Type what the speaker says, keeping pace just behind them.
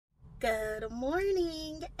Good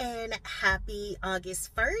morning and happy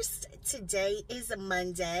August 1st. Today is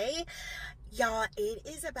Monday. Y'all, it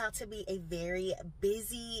is about to be a very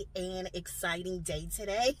busy and exciting day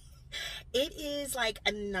today. It is like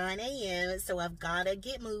 9 a.m. so I've got to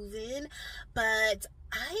get moving, but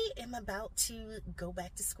I am about to go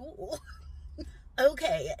back to school.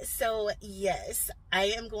 Okay, so yes, I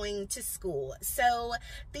am going to school. So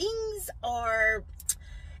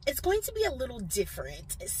it's going to be a little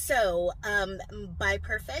different. So, by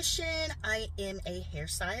profession, I am a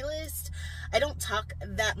hairstylist. I don't talk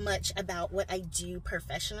that much about what I do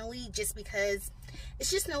professionally just because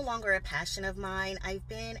it's just no longer a passion of mine. I've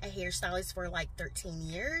been a hairstylist for like 13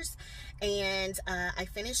 years, and I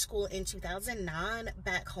finished school in 2009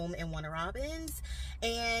 back home in Warner Robins.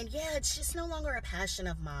 And yeah, it's just no longer a passion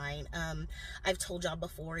of mine. I've told y'all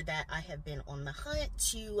before that I have been on the hunt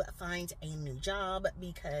to find a new job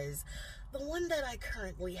because the one that I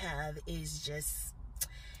currently have is just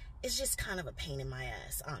kind of a pain in my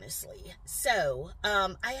ass, honestly. So,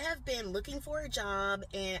 I have been looking for a job,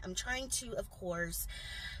 and I'm trying to, of course,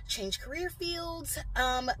 change career fields.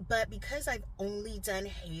 But because I've only done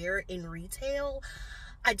hair in retail,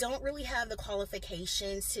 I don't really have the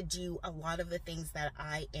qualifications to do a lot of the things that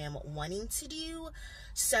I am wanting to do.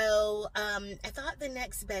 So, I thought the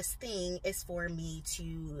next best thing is for me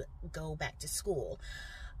to go back to school.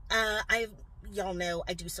 Y'all know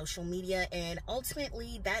I do social media, and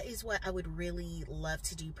ultimately that is what I would really love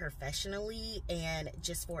to do professionally and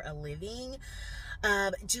just for a living.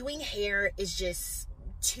 Doing hair is just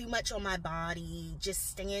too much on my body,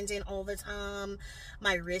 just standing all the time.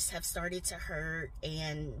 My wrists have started to hurt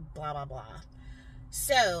and blah blah blah.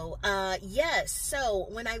 So yes, so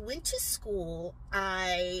when I went to school,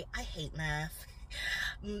 I hate math.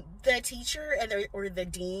 The teacher or the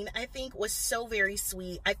dean, I think, was so very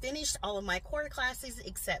sweet. I finished all of my core classes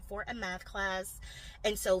except for a math class,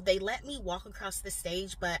 and so they let me walk across the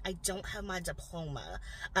stage, but I don't have my diploma.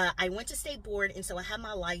 I went to state board, and so I have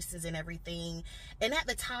my license and everything. And at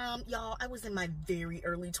the time, y'all, I was in my very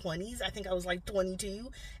early 20s. I think I was like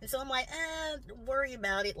 22, and so I'm like, worry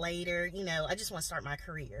about it later. You know, I just want to start my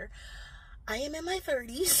career. I am in my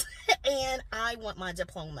 30s and I want my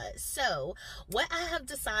diploma. So what I have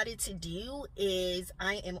decided to do is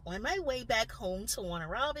I am on my way back home to Warner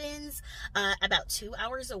Robins, about 2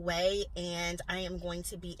 hours away, and I am going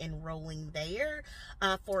to be enrolling there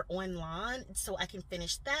for online so I can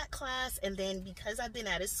finish that class. And then because I've been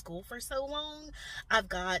out of school for so long, I've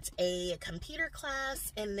got a computer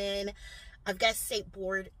class, and then I've got state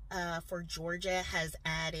board for Georgia has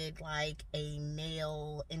added like a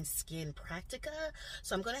nail and skin practica.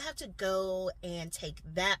 So I'm going to have to go and take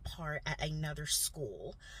that part at another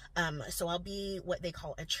school. So I'll be what they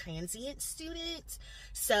call a transient student.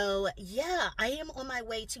 So yeah, I am on my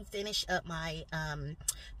way to finish up my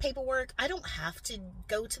paperwork. I don't have to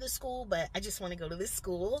go to the school, but I just want to go to this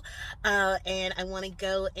school. And I want to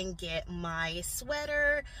go and get my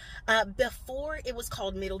sweater. Before it was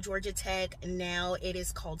called Middle Georgia Tech. Now it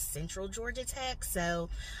is called Central Georgia Tech. So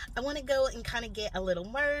I want to go and kind of get a little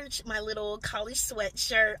merch, my little college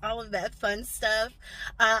sweatshirt, all of that fun stuff.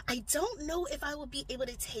 I don't know if I will be able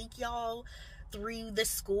to take y'all through the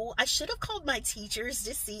school. I should have called my teachers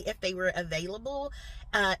to see if they were available.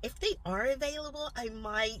 If they are available, I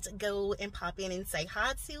might go and pop in and say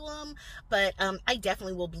hi to them, but I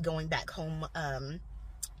definitely will be going back home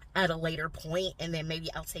at a later point, and then maybe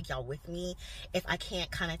I'll take y'all with me if I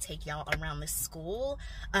can't kind of take y'all around the school.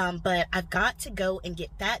 But I've got to go and get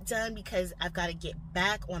that done because I've got to get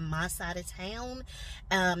back on my side of town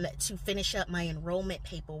to finish up my enrollment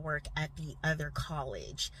paperwork at the other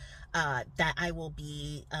college that I will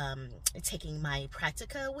be taking my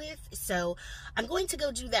practica with. So I'm going to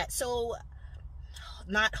go do that. So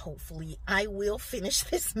not hopefully, I will finish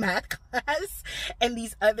this math class and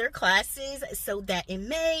these other classes so that in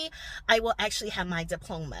May I will actually have my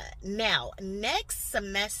diploma. Now, next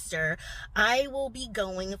semester I will be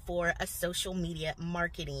going for a social media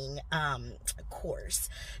marketing course.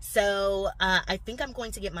 So I think I'm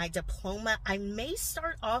going to get my diploma. I may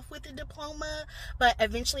start off with a diploma, but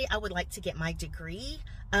eventually I would like to get my degree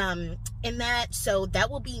in that. So that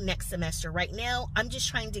will be next semester. Right now I'm just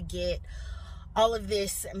trying to get all of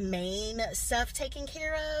this main stuff taken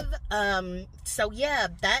care of. So yeah,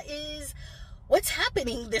 that is what's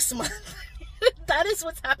happening this month. That is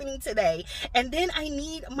what's happening today. And then I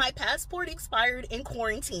need my passport expired in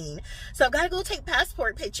quarantine. So I've got to go take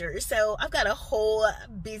passport pictures. So I've got a whole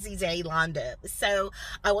busy day lined up. So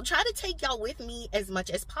I will try to take y'all with me as much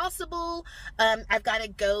as possible. I've got to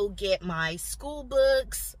go get my school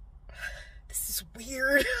books. This is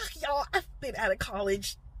weird. Y'all, I've been out of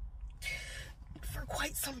college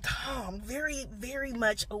quite some time, very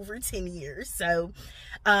much over 10 years. So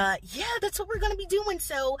yeah, that's what we're gonna be doing.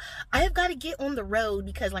 So I have got to get on the road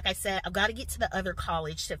because, like I said, I've got to get to the other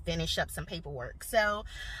college to finish up some paperwork. So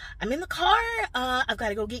I'm in the car. I've got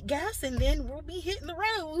to go get gas, and then we'll be hitting the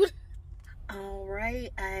road. All right,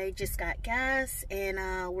 I just got gas, and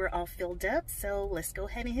we're all filled up, so let's go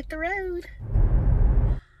ahead and hit the road.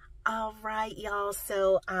 All right, y'all,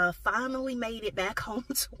 so I finally made it back home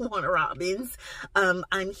to Warner Robins.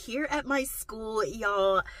 I'm here at my school,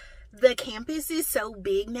 y'all. The campus is so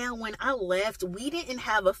big now. When I left, we didn't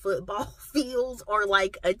have a football field or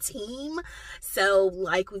like a team. So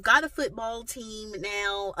like we've got a football team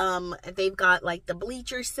now. They've got like the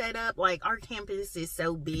bleachers set up. Like our campus is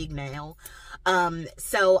so big now.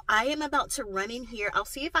 So I am about to run in here. I'll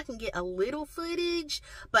see if I can get a little footage,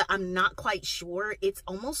 but I'm not quite sure. It's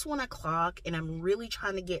almost 1 o'clock and I'm really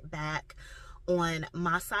trying to get back on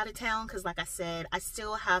my side of town. Cause like I said, I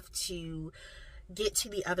still have to get to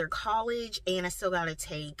the other college, and I still got to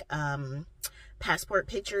take passport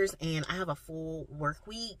pictures, and I have a full work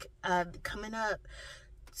week coming up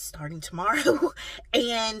starting tomorrow.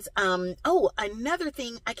 And oh, another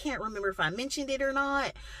thing, I can't remember if I mentioned it or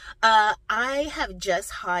not, I have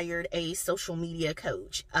just hired a social media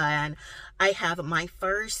coach, and I have my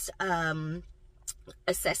first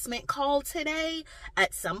assessment call today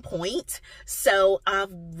at some point, so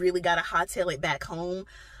I've really got to hightail it back home.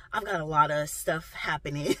 I've got a lot of stuff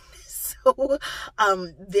happening. So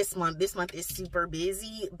this month is super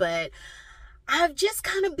busy, but I've just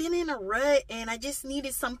kind of been in a rut, and I just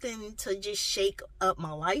needed something to just shake up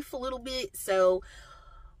my life a little bit. So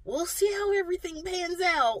we'll see how everything pans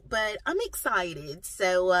out, but I'm excited.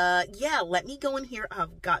 So yeah, let me go in here.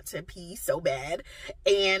 I've got to pee so bad,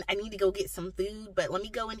 and I need to go get some food, but let me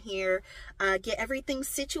go in here, get everything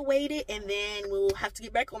situated, and then we'll have to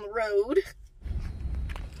get back on the road.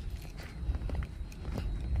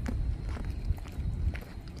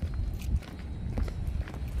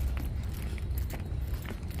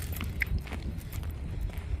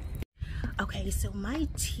 Okay, so my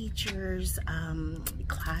teacher's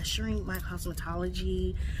classroom, my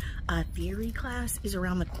cosmetology theory class is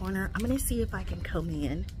around the corner. I'm gonna see if I can come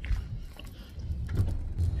in.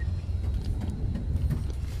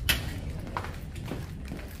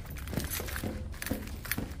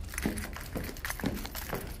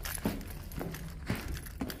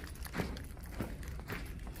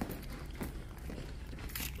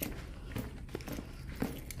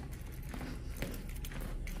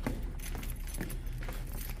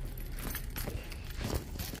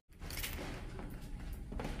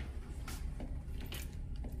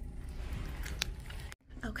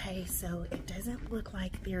 Okay, so it doesn't look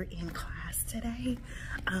like they're in class today.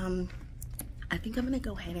 I think I'm gonna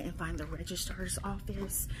go ahead and find the registrar's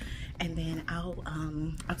office, and then I'll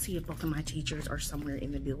see if both of my teachers are somewhere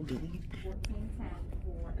in the building. 14 times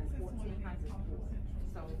 4 is 14 high school.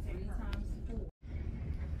 So 3 times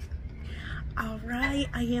 4. All right,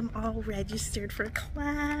 I am all registered for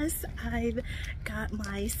class. I've got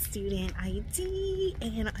my student ID,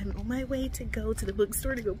 and I'm on my way to go to the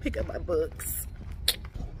bookstore to go pick up my books.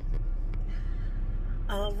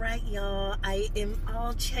 All right, y'all, I am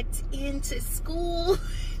all checked into school.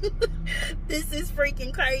 This is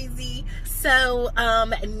freaking crazy. So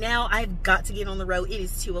now I've got to get on the road. It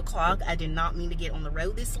is 2 o'clock. I did not mean to get on the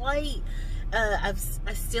road this late. I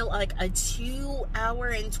still like a 2 hour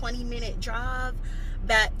and 20-minute drive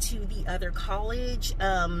back to the other college.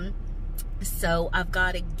 So I've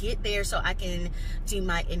got to get there so I can do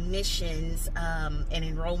my admissions and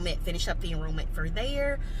enrollment, finish up the enrollment for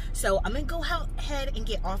there. So I'm gonna go ahead and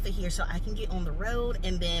get off of here so I can get on the road,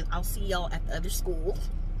 and then I'll see y'all at the other school.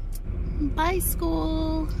 Bye,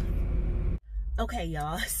 school. Okay,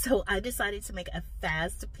 y'all, so I decided to make a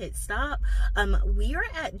fast pit stop. We are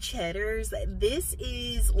at Cheddar's. This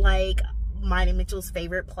is like mine and Mitchell's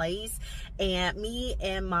favorite place, and me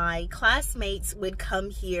and my classmates would come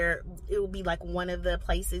here. It would be like one of the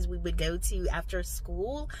places we would go to after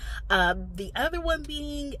school. The other one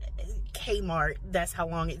being Kmart. That's how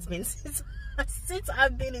long it's been since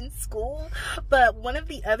I've been in school. But one of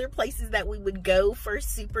the other places that we would go for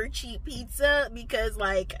super cheap pizza, because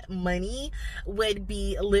like money, would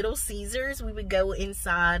be Little Caesars. We would go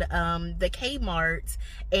inside the Kmart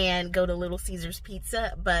and go to Little Caesars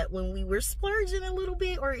Pizza. But when we were splurging a little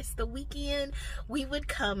bit, or it's the weekend, we would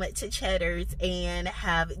come to Cheddar's and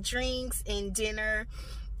have drinks and dinner.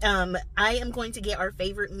 I am going to get our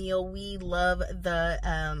favorite meal. We love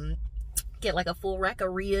the get like a full rack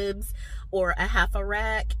of ribs or a half a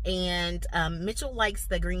rack, and Mitchell likes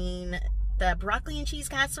the green the broccoli and cheese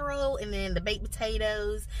casserole, and then the baked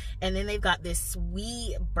potatoes, and then they've got this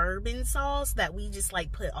sweet bourbon sauce that we just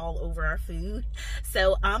like put all over our food.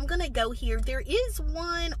 So I'm gonna go here. There is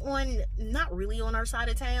one on, not really on our side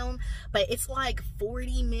of town, but it's like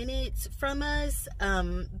 40 minutes from us.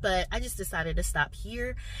 But I just decided to stop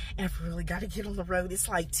here, and I've really got to get on the road. It's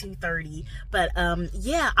like 2:30. But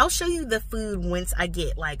yeah, I'll show you the food once I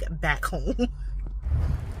get like back home.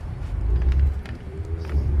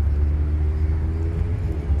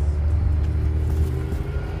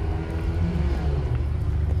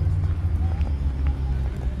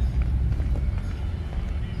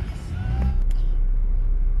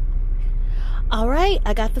 All right,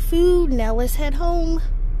 I got the food. Now let's head home.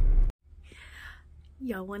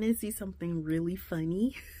 Y'all want to see something really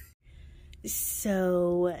funny?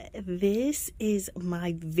 So this is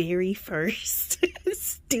my very first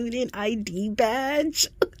student ID badge.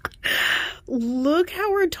 Look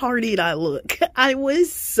how retarded I look. I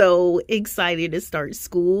was so excited to start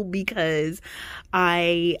school because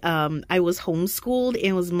I was homeschooled, and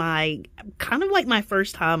it was my kind of like my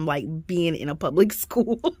first time like being in a public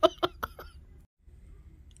school.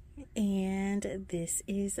 And this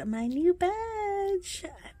is my new badge.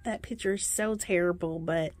 That picture is so terrible,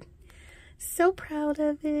 but so proud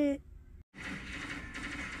of it.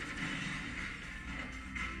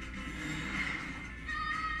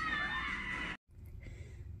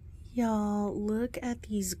 Y'all, look at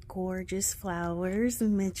these gorgeous flowers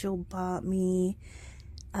Mitchell bought me.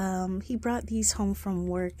 He brought these home from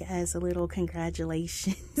work as a little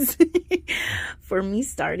congratulations for me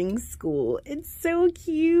starting school. It's so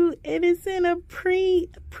cute, and it's in a pretty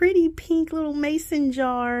pink little mason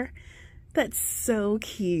jar. That's so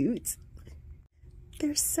cute.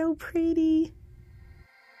 They're so pretty.